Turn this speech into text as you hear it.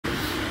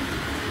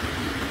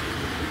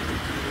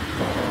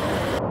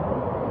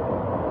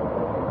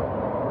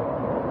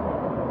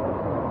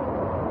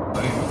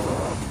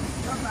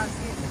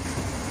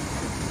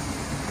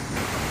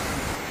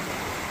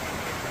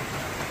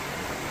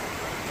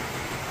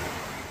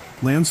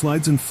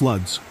Landslides and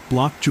floods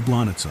blocked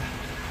Jablanica.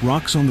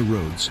 Rocks on the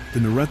roads, the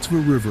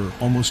Neretva River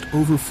almost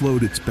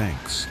overflowed its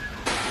banks.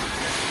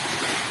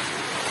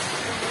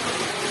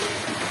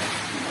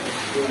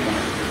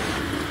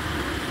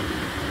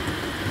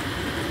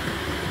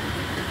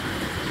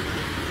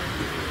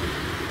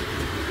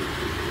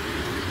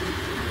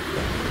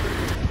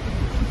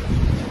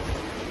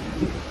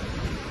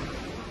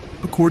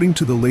 According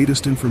to the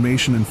latest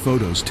information and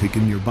photos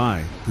taken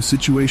nearby, the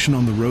situation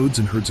on the roads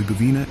in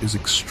Herzegovina is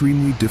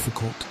extremely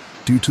difficult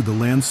due to the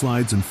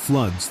landslides and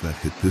floods that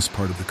hit this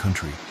part of the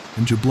country,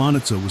 and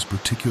Jablanica was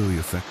particularly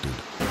affected.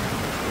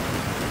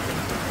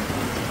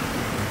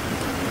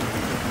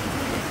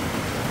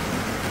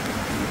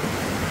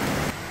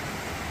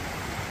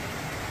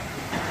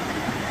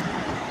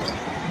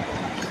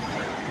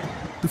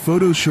 The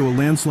photos show a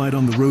landslide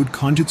on the road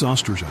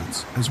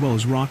Konjic-Ostrožac, as well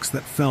as rocks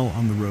that fell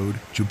on the road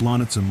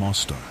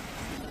Jablanica-Mostar.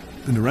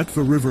 The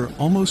Neretva River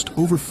almost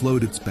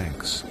overflowed its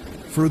banks,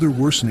 further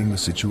worsening the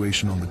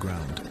situation on the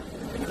ground.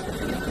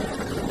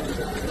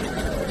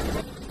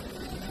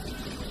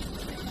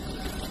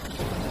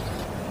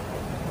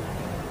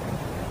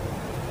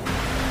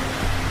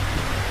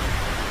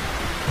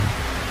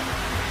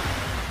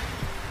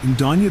 In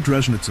Donja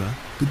Drežnica,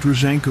 the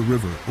Drežanka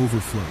River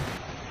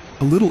overflowed.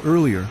 A little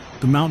earlier,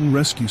 the Mountain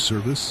Rescue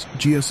Service,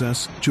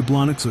 GSS,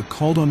 Jablanica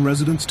called on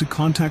residents to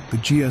contact the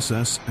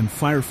GSS and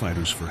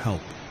firefighters for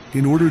help,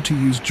 in order to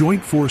use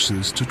joint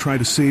forces to try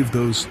to save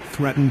those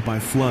threatened by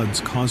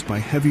floods caused by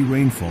heavy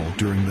rainfall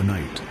during the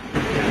night.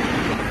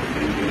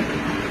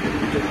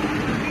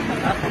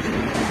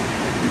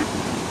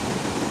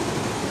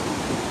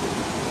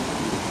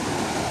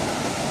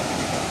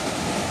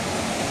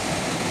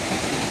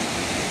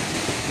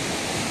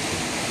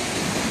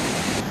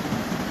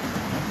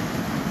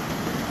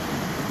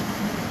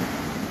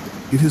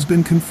 It has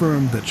been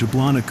confirmed that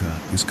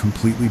Jablanica is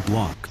completely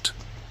blocked.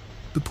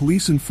 The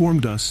police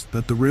informed us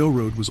that the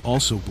railroad was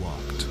also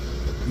blocked.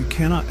 You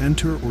cannot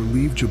enter or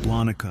leave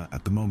Jablanica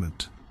at the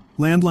moment.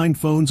 Landline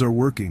phones are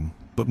working,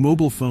 but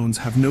mobile phones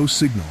have no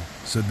signal,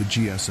 said the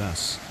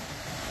GSS.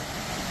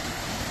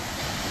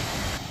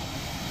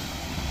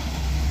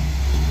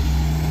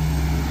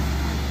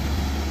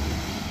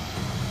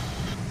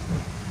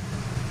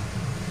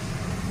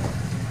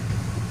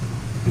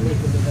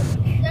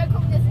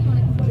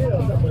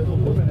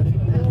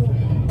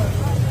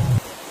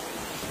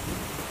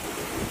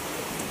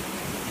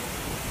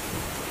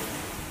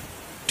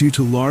 Due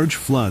to large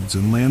floods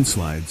and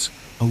landslides,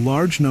 a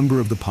large number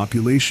of the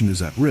population is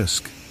at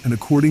risk, and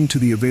according to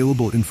the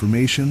available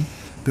information,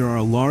 there are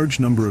a large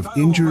number of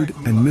injured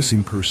and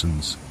missing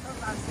persons.